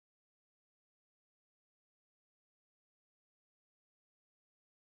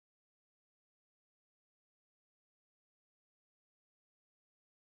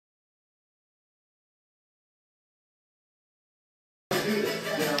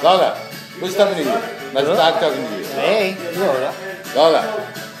Lola, who's talking to you? That's Doc talking to you. Hey, Lola.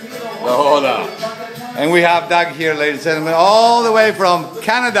 Lola. And we have Doug here, ladies and gentlemen, all the way from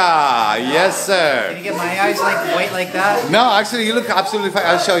Canada. Yes, sir. Can you get my eyes like white like that? No, actually, you look absolutely fine.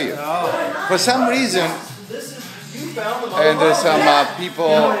 I'll show you. Oh. For some reason, and there's some people.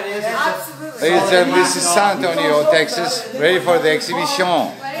 Ladies and gentlemen, this is San Antonio, Texas, ready for the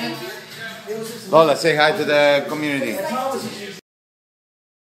exhibition. Lola, say hi to the community.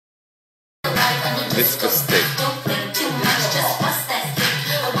 Disco stick.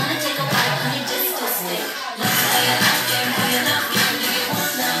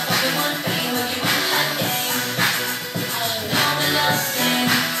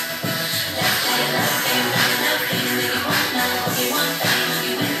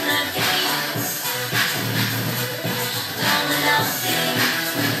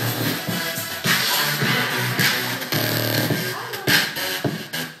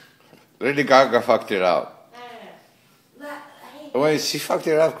 Lady Gaga fucked it up. Well, she fucked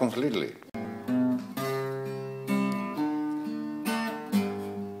it up completely.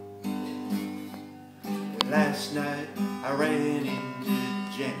 Last night I ran into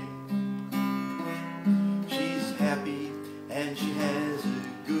Jenny. She's happy and she has a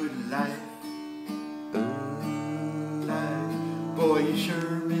good life. Boy, you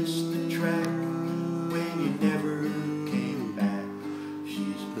sure missed the track when you never came back.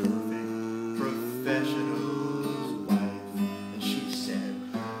 She's perfect, professional's wife. And she said,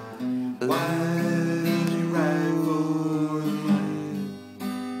 why did you ride for the money?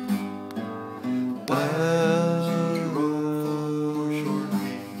 Why did you roll for short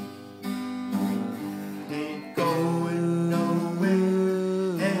pay? Ain't going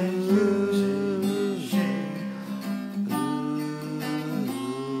nowhere and losing shape.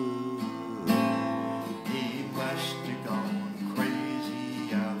 He must have gone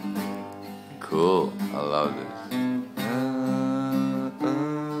crazy out there. Cool. I love this.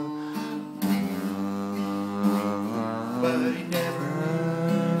 But he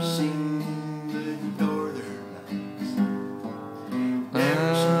never seen the northern lights.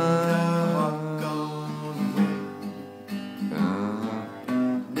 Never seen a hawk gone away.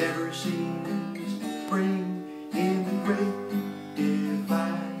 Never seen spring in the great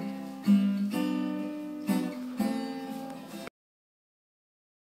divide.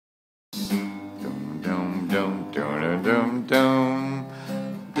 Dum dum dum dum dum dum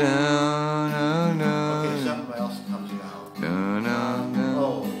dum. Okay, something else comes out. Dum dum dum.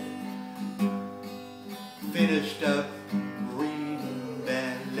 Oh, finished up reading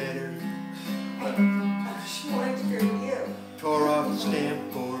that letter. She wanted to hear you. Tore off the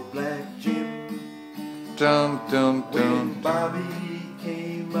stamp for Black Jim. Dum dum When dum. Bobby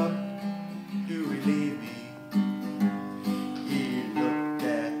came up to relieve me, he looked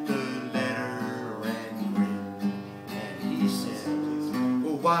at the letter and grinned, and he said,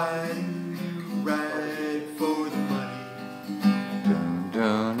 well, why do you ride for the money? Dum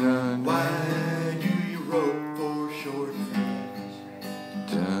dum dum. Why do you rope for short things?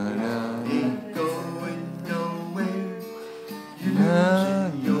 Dum Ain't going nowhere, you're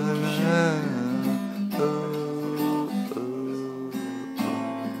dum. losing your shit.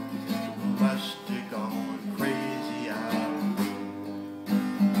 Must have gone crazy out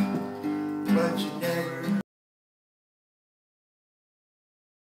there. But you never.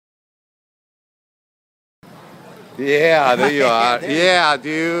 Yeah, there you are. Yeah,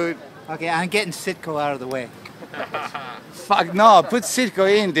 dude. Okay, I'm getting Sitco out of the way. Fuck no, put Sitco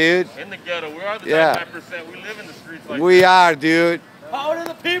in, dude. In the ghetto, we are the Yeah. 99%. We live in the streets like We are, dude. Power to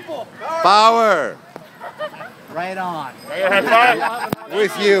the people. Power. Right on. High five.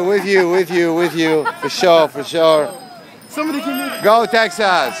 With you, with you, with you, with you. For sure, for sure. Somebody can make Go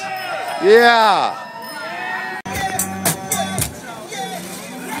Texas. Yeah.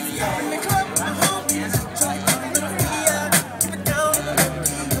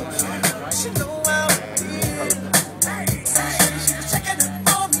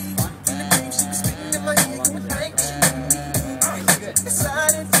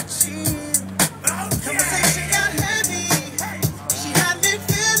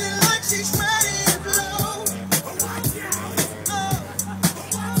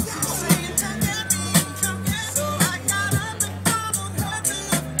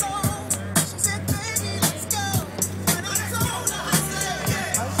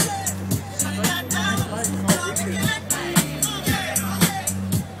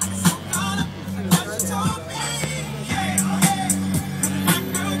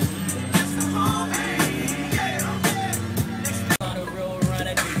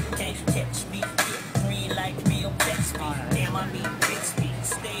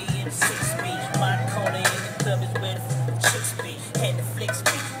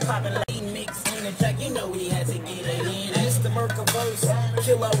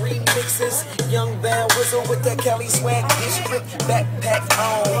 with the Kelly swag district backpack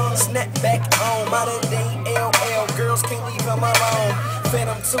on, snapback on, modern day LL, girls can't leave him alone.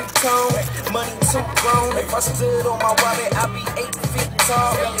 Phantom two-tone, money too grown. If I stood on my wallet, I'd be 8 feet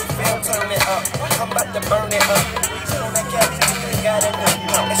tall. Fam, turn it up, I'm about to burn it up. On that Kelly, you got it.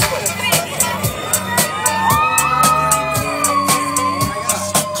 Let's go.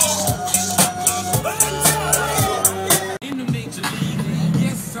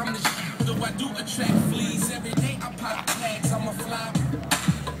 Track fleas every day. I pop tags. I'm a flop.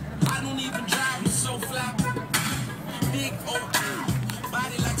 I don't even drive. I'm so flop. Big old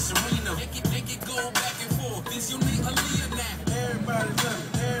body like Serena. Make it go back and forth. Is you need a Leah now? Everybody does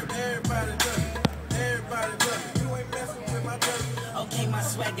it. Everybody does it. Everybody does it. You ain't messing with my dirty. Okay, my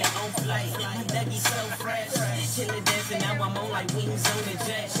swagger on flight. My Dougie so fresh. Chillin' dancing. Now I'm on like wings on the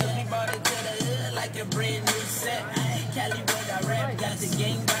jet. She brought it to the hood like a brand new set. Cali where I rap. Got the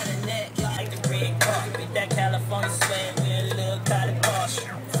game by the neck. With that California swag, with a little collar caution.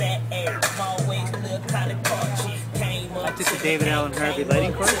 Fat air, small waist, little collar caution. Came up. I took the David Allen Harvey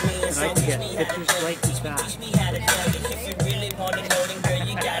lighting course, and I can get pictures like this guy. Teach me how to dug it. If you really want to know, then girl,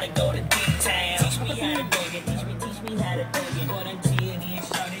 you gotta go to D-Town. Teach me how to dug it. Teach me how to dug it. What I'm G&E and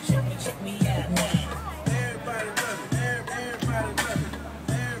started, check me out now. Everybody does it. Everybody does it.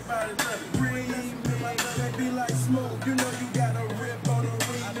 Everybody does it. Breathe, like that be like smoke. You know you gotta rip on the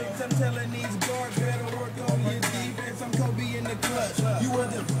remix. I'm telling these guards better work on your defense. I'm Kobe in the clutch. You are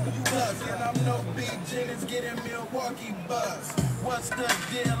the plus, and I'm no big Jennings getting Milwaukee buzz. What's the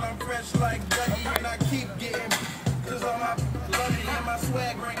deal? I'm fresh like Dougie, and I keep getting. Cause all my money and my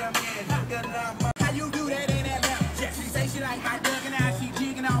swag bring them in. How you do that in that lap? She say she like my Doug, and now she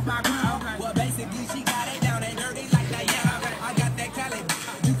jigging off my ground. Well, basically, she got it down and dirty like that. Yeah, I got that Cali.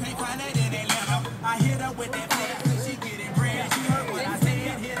 You can't find that in Atlanta. I hit her with that flair, cause she get it bread. She heard what I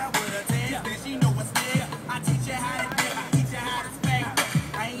said, hit her with a 10. Then she know what's there. I teach her how to dip, I teach her how to spec.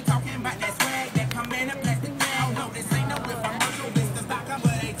 I ain't talking about that swag that come in a plastic bag. No, this ain't no commercial, this the stock of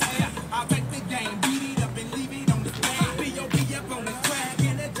what they tell. I'll take the game, beat it up and leave it on the stand. B.O.B. up on the swag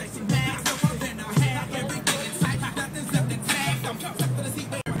in a Jason bag. So then I have everything in sight, nothing's left intact. I'm stuck to the seat.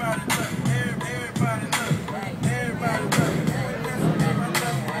 Everybody does it. Everybody does it. Everybody does it.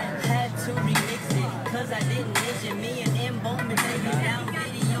 Had to remix it, cause I didn't mention me and M Bowman taking down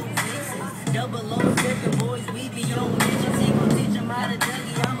video fixes. 007 boys, we be on missions. He gon' teach them how to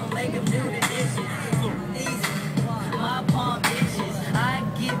Dougie, I'ma make them do the dishes. Easy, my palm itches. I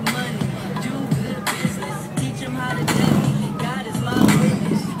get money, do good business. Teach them how to Dougie, God is my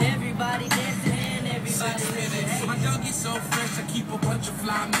witness. Everybody dancing and everybody living. My Dougie's so fresh, I keep a bunch of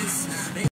fly misses.